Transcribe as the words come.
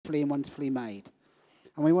fearfully and wonderfully made.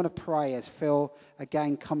 And we want to pray as Phil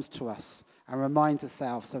again comes to us and reminds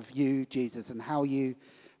ourselves of you, Jesus, and how you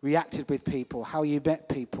reacted with people, how you met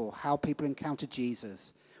people, how people encountered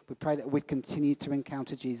Jesus. We pray that we'd continue to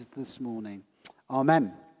encounter Jesus this morning.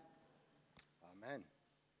 Amen. Amen.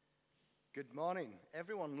 Good morning,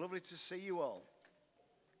 everyone. Lovely to see you all.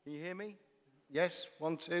 Can you hear me? Yes?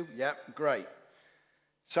 1, 2? Yeah, great.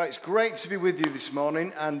 So it's great to be with you this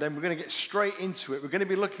morning, and we're going to get straight into it. We're going to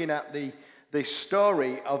be looking at the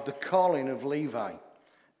story of the calling of Levi.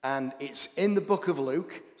 And it's in the book of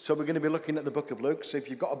Luke, so we're going to be looking at the book of Luke. So if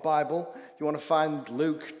you've got a Bible, you want to find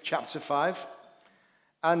Luke chapter 5.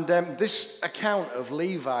 And this account of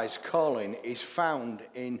Levi's calling is found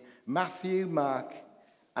in Matthew, Mark,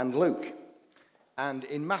 and Luke. And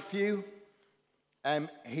in Matthew,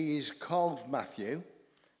 he is called Matthew.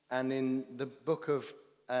 And in the book of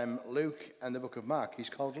Luke and the book of Mark, he's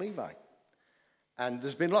called Levi. And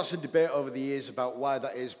there's been lots of debate over the years about why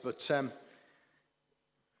that is, but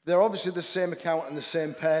they're obviously the same account and the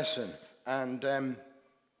same person. And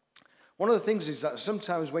one of the things is that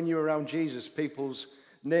sometimes when you're around Jesus, people's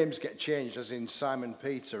names get changed, as in Simon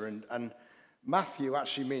Peter. And Matthew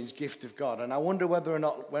actually means gift of God. And I wonder whether or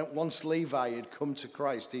not once Levi had come to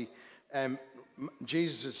Christ,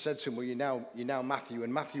 Jesus had said to him, well, you're now Matthew.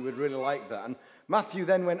 And Matthew would really like that. And Matthew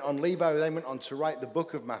then went on, Levi then went on to write the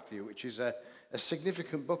book of Matthew, which is a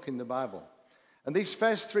significant book in the Bible. And these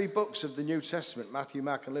first 3 books of the New Testament, Matthew,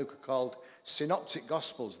 Mark, and Luke, are called synoptic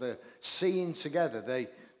gospels. They're seeing together.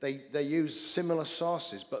 They use similar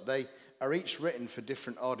sources, but they are each written for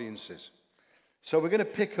different audiences. So we're going to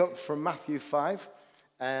pick up from Matthew 5,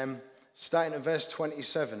 starting at verse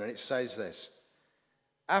 27, and it says this.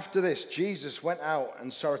 After this, Jesus went out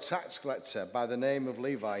and saw a tax collector by the name of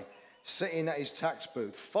Levi sitting at his tax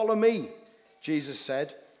booth. Follow me, Jesus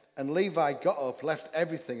said, and Levi got up, left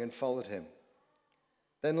everything, and followed him.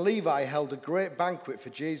 Then Levi held a great banquet for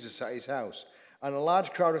Jesus at his house, and a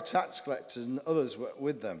large crowd of tax collectors and others were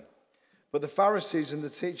with them. But the Pharisees and the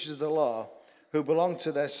teachers of the law, who belonged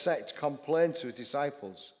to their sect, complained to his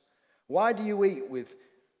disciples, Why do you eat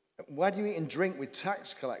and drink with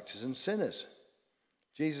tax collectors and sinners?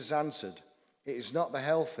 Jesus answered, It is not the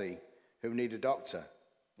healthy who need a doctor,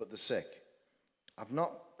 but the sick. I've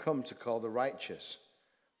not come to call the righteous,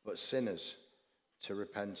 but sinners to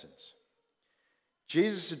repentance.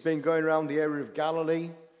 Jesus had been going around the area of Galilee,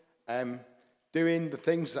 doing the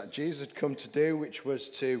things that Jesus had come to do, which was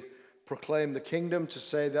to proclaim the kingdom, to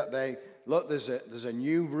say that there's a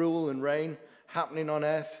new rule and reign happening on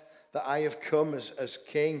earth, that I have come as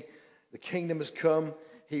king. The kingdom has come.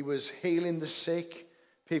 He was healing the sick,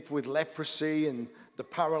 people with leprosy and the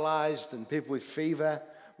paralyzed and people with fever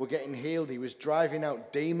were getting healed. He was driving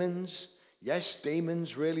out demons. Yes,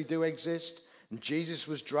 demons really do exist. And Jesus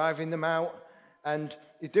was driving them out. And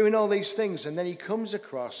he's doing all these things. And then he comes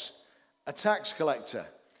across a tax collector.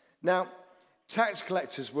 Now, tax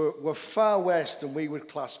collectors were far worse than we would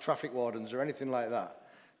class traffic wardens or anything like that.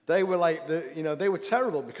 They were they were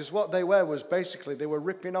terrible, because what they were was basically they were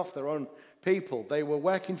ripping off their own people. They were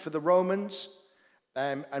working for the Romans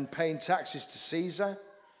and paying taxes to Caesar.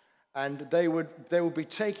 And they would be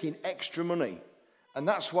taking extra money. And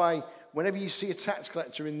that's why whenever you see a tax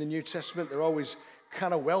collector in the New Testament, they're always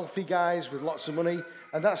kind of wealthy guys with lots of money,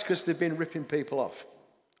 and that's because they've been ripping people off.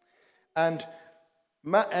 And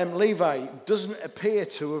Levi doesn't appear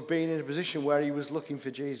to have been in a position where he was looking for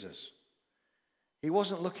Jesus. He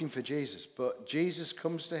wasn't looking for Jesus, but Jesus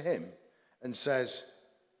comes to him and says,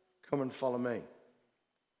 Come and follow me.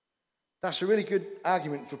 That's a really good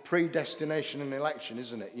argument for predestination and election,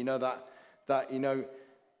 isn't it? You know, that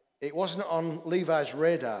it wasn't on Levi's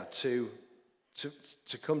radar to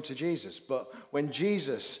come to Jesus. But when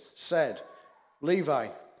Jesus said, Levi,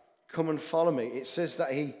 come and follow me, it says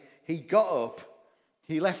that he got up,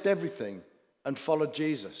 he left everything and followed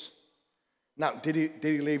Jesus. Now, did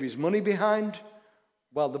he leave his money behind?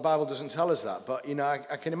 Well, the Bible doesn't tell us that. But,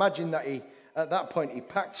 I can imagine that at that point, he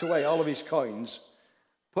packed away all of his coins,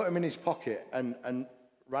 put them in his pocket, and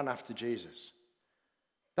ran after Jesus.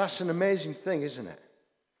 That's an amazing thing, isn't it?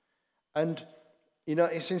 And,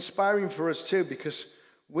 it's inspiring for us too, because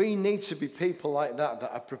we need to be people like that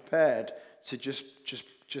are prepared to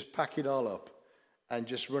just pack it all up and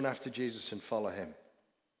just run after Jesus and follow him.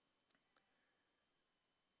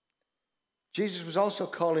 Jesus was also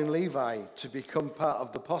calling Levi to become part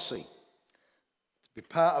of the posse, to be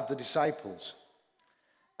part of the disciples.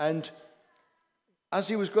 And as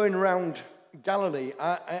he was going around Galilee,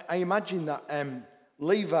 I imagine that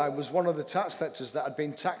Levi was one of the tax collectors that had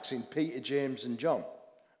been taxing Peter, James, and John,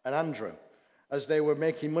 and Andrew, as they were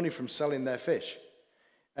making money from selling their fish.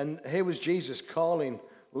 And here was Jesus calling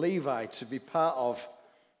Levi to be part of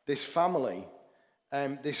this family,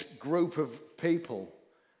 this group of people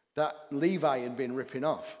that Levi had been ripping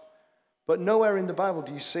off. But nowhere in the Bible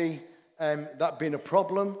do you see that being a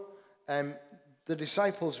problem. The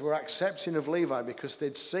disciples were accepting of Levi because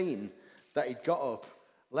they'd seen that he'd got up,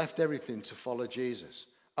 left everything to follow Jesus.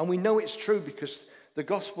 And we know it's true because the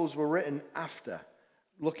Gospels were written after,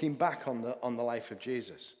 looking back on the life of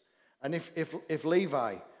Jesus. And if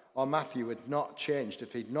Levi or Matthew had not changed,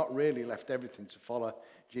 if he'd not really left everything to follow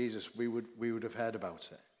Jesus, we would have heard about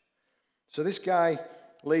it. So this guy,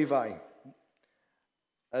 Levi,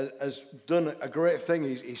 has done a great thing.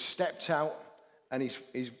 He's stepped out and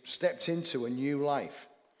he's stepped into a new life.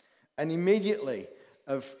 And immediately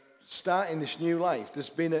of starting this new life, there's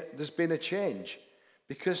been a change.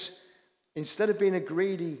 Because instead of being a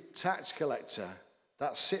greedy tax collector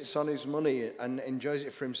that sits on his money and enjoys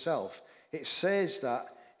it for himself, it says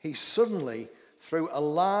that he suddenly, through a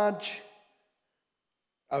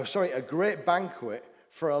great banquet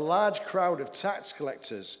for a large crowd of tax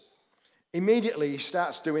collectors, immediately he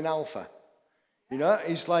starts doing alpha.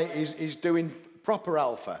 He's doing proper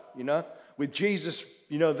alpha, with Jesus,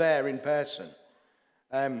 there in person.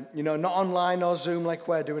 Not online or Zoom like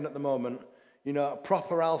we're doing at the moment, a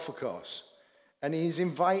proper alpha course. And he's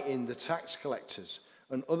inviting the tax collectors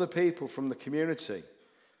and other people from the community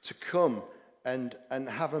to come and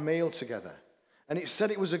have a meal together. And it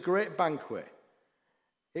said it was a great banquet.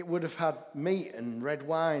 It would have had meat and red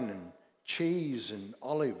wine and cheese and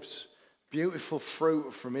olives, beautiful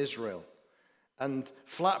fruit from Israel, and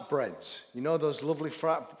flatbreads. Those lovely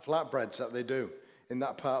flatbreads that they do in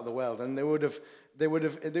that part of the world. And they would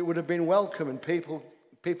have been welcome, and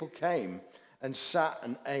people came and sat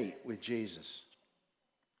and ate with Jesus.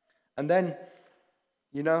 And then,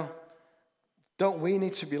 don't we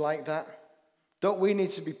need to be like that? Don't we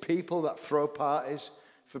need to be people that throw parties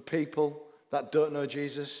for people that don't know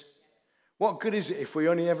Jesus? What good is it if we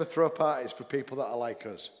only ever throw parties for people that are like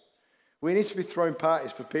us? We need to be throwing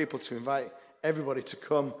parties for people to invite everybody to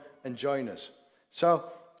come and join us. So,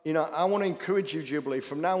 I want to encourage you, Jubilee,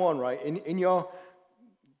 from now on, right, in your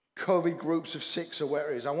COVID groups of 6 or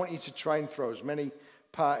whatever it is, I want you to try and throw as many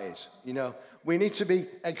parties. We need to be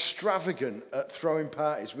extravagant at throwing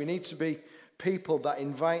parties. We need to be people that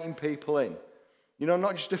inviting people in.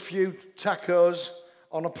 Not just a few tacos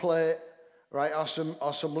on a plate, right, or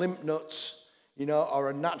some limp nuts, or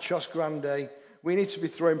a nachos grande. We need to be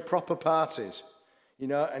throwing proper parties,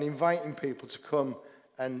 and inviting people to come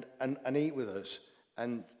and eat with us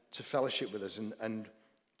and to fellowship with us and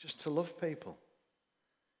just to love people.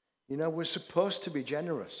 We're supposed to be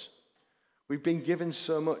generous. We've been given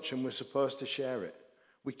so much and we're supposed to share it.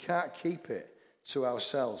 We can't keep it to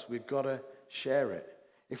ourselves. We've got to share it.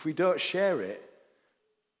 If we don't share it,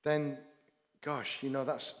 then, gosh,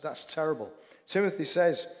 that's terrible. Timothy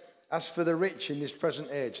says, as for the rich in this present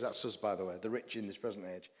age, that's us, by the way, the rich in this present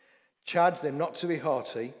age, charge them not to be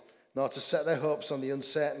haughty, nor to set their hopes on the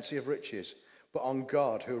uncertainty of riches, but on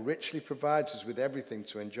God, who richly provides us with everything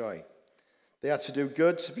to enjoy. They are to do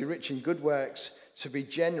good, to be rich in good works, to be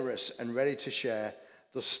generous and ready to share,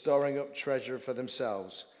 thus storing up treasure for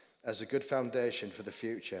themselves as a good foundation for the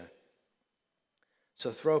future.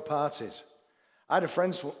 So throw parties. I had a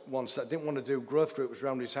friend once that didn't want to do growth groups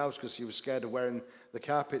around his house because he was scared of wearing the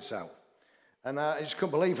carpets out. And I just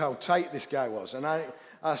couldn't believe how tight this guy was. And I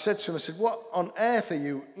said to him, I said, what on earth are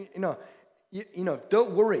you,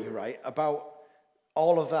 don't worry, right, about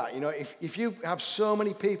all of that. If you have so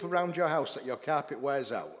many people around your house that your carpet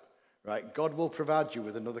wears out, right, God will provide you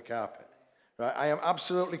with another carpet. Right? I am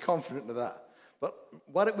absolutely confident of that. But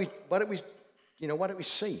why don't we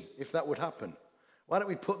see if that would happen? Why don't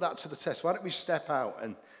we put that to the test? Why don't we step out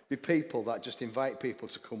and be people that just invite people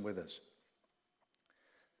to come with us?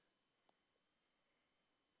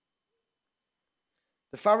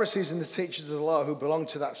 The Pharisees and the teachers of the law who belonged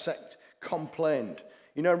to that sect complained.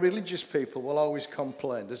 Religious people will always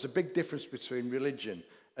complain. There's a big difference between religion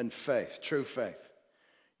and faith, true faith.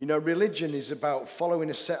 Religion is about following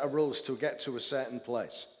a set of rules to get to a certain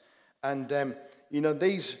place. And,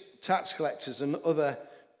 these tax collectors and other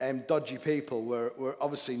dodgy people were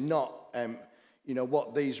obviously not,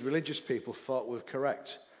 what these religious people thought were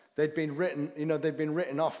correct. They'd been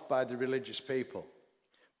written off by the religious people,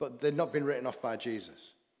 but they'd not been written off by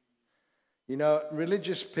Jesus.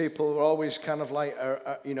 Religious people are always kind of like,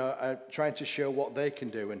 trying to show what they can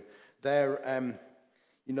do, and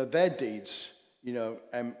their deeds,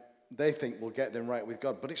 they think will get them right with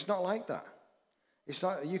God. But it's not like that. It's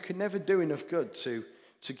like you can never do enough good to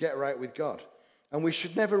get right with God. And we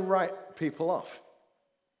should never write people off.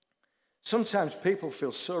 Sometimes people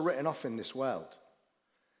feel so written off in this world.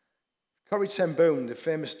 Corrie ten Boom, the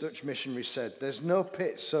famous Dutch missionary, said, "There's no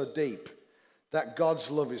pit so deep that God's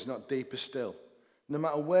love is not deeper still." No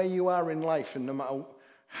matter where you are in life and no matter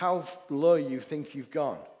how low you think you've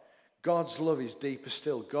gone, God's love is deeper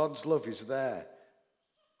still. God's love is there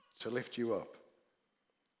to lift you up.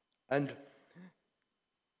 And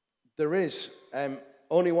there is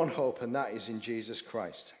only one hope, and that is in Jesus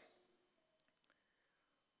Christ.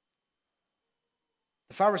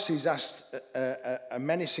 The Pharisees asked a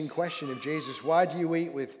menacing question of Jesus, "Why do you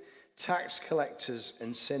eat with tax collectors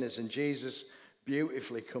and sinners?" And Jesus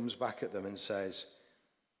beautifully comes back at them and says,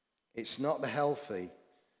 "It's not the healthy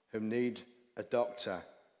who need a doctor,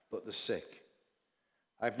 but the sick.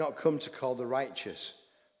 I've not come to call the righteous,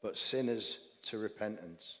 but sinners to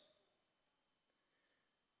repentance."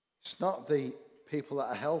 It's not the people that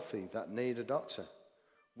are healthy that need a doctor.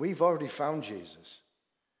 We've already found Jesus.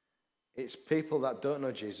 It's people that don't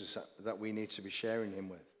know Jesus that we need to be sharing him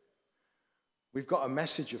with. We've got a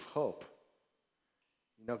message of hope.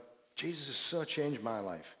 You know, Jesus has so changed my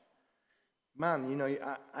life. Man, you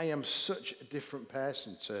know, I am such a different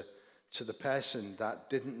person to the person that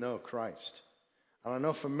didn't know Christ. And I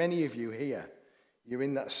know for many of you here, you're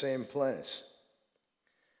in that same place.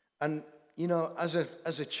 And, you know, as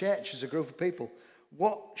a church, as a group of people,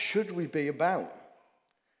 what should we be about?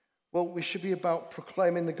 Well, we should be about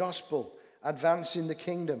proclaiming the gospel, advancing the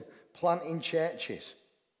kingdom, planting churches.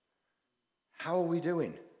 How are we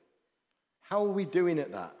doing? How are we doing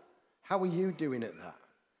at that? How are you doing at that?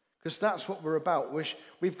 Because that's what we're about.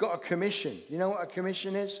 We've got a commission. You know what a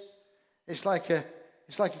commission is? It's like a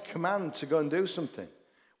command to go and do something.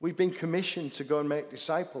 We've been commissioned to go and make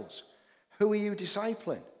disciples. Who are you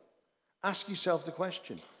discipling? Ask yourself the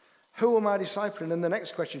question. Who am I discipling? And the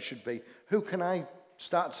next question should be, who can I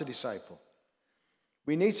start to disciple?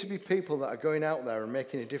 We need to be people that are going out there and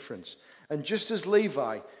making a difference. And just as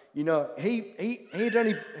Levi, you know, he'd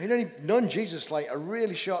only known Jesus like a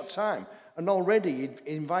really short time, and already he'd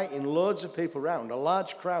inviting loads of people around, a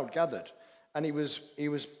large crowd gathered, and he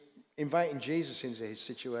was inviting Jesus into his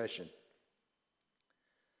situation.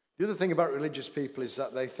 The other thing about religious people is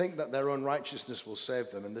that they think that their own righteousness will save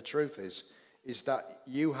them, and the truth is that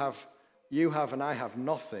you have and I have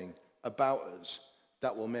nothing about us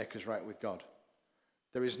that will make us right with God.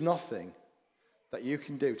 There is nothing that you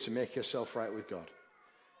can do to make yourself right with God.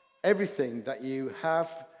 Everything that you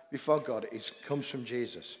have before God comes from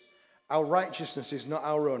Jesus. Our righteousness is not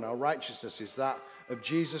our own. Our righteousness is that of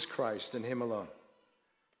Jesus Christ and him alone.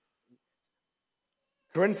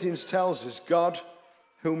 Corinthians tells us God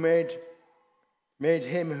who made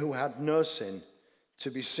him who had no sin to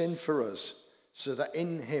be sin for us, so that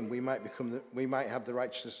in him we might have the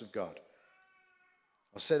righteousness of God.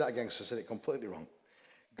 I'll say that again because I said it completely wrong.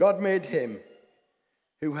 God made him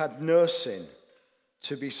who had no sin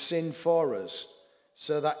to be sin for us,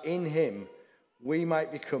 so that in him we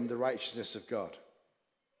might become the righteousness of God.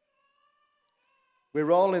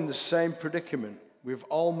 We're all in the same predicament. We've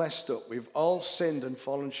all messed up. We've all sinned and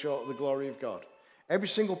fallen short of the glory of God. Every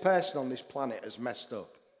single person on this planet has messed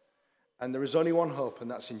up. And there is only one hope, and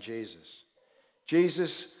that's in Jesus.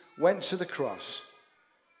 Jesus went to the cross,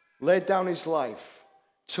 laid down his life,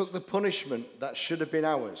 took the punishment that should have been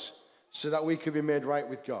ours, so that we could be made right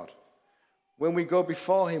with God. When we go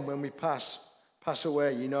before him, when we pass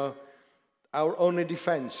away, you know, our only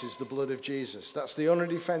defense is the blood of Jesus. That's the only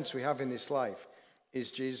defense we have in this life,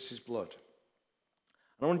 is Jesus' blood.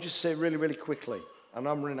 And I want to just say really, really quickly, and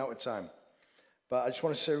I'm running out of time, but I just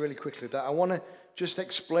want to say really quickly that I want to just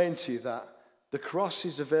explain to you that the cross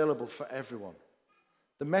is available for everyone.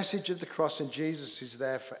 The message of the cross and Jesus is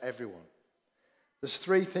there for everyone. There's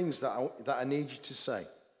three things that I need you to say.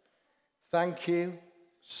 Thank you,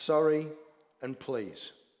 sorry, and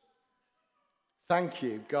please. Thank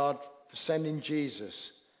you, God, for sending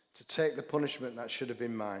Jesus to take the punishment that should have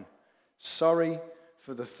been mine. Sorry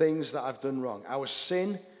for the things that I've done wrong. Our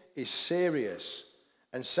sin is serious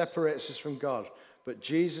and separates us from God, but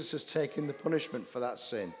Jesus has taken the punishment for that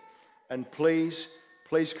sin. And please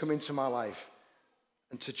come into my life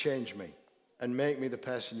and to change me and make me the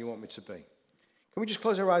person you want me to be. Can we just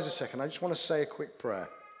close our eyes a second? I just want to say a quick prayer.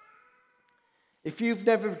 If you've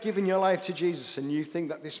never given your life to Jesus and you think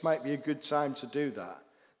that this might be a good time to do that,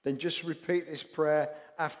 then just repeat this prayer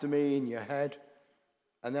after me in your head,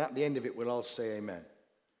 and then at the end of it, we'll all say amen.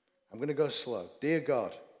 I'm going to go slow. Dear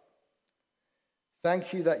God,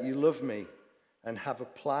 thank you that you love me and have a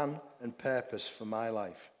plan and purpose for my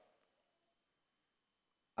life.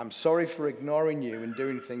 I'm sorry for ignoring you and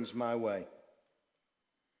doing things my way.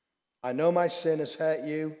 I know my sin has hurt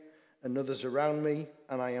you and others around me,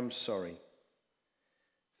 and I am sorry.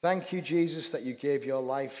 Thank you, Jesus, that you gave your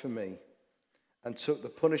life for me and took the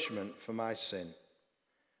punishment for my sin.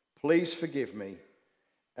 Please forgive me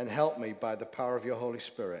and help me by the power of your Holy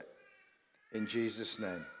Spirit. In Jesus'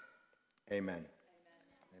 name, amen.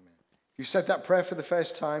 Amen. If you said that prayer for the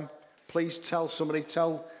first time, please tell somebody,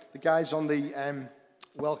 tell the guys on the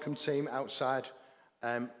welcome team outside,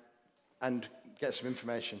 and get some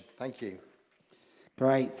information. Thank you.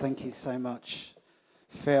 Great, thank you so much,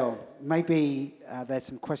 Phil. Maybe there's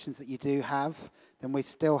some questions that you do have. Then we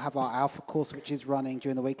still have our Alpha course, which is running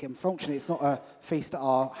during the week. Unfortunately, it's not a feast at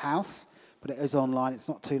our house, but it is online. It's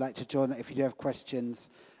not too late to join that if you do have questions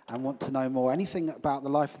and want to know more. Anything about the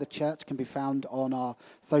life of the church can be found on our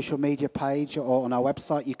social media page or on our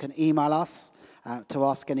website. You can email us to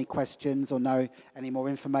ask any questions or know any more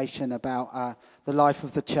information about the life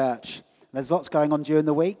of the church. There's lots going on during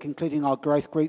the week, including our growth group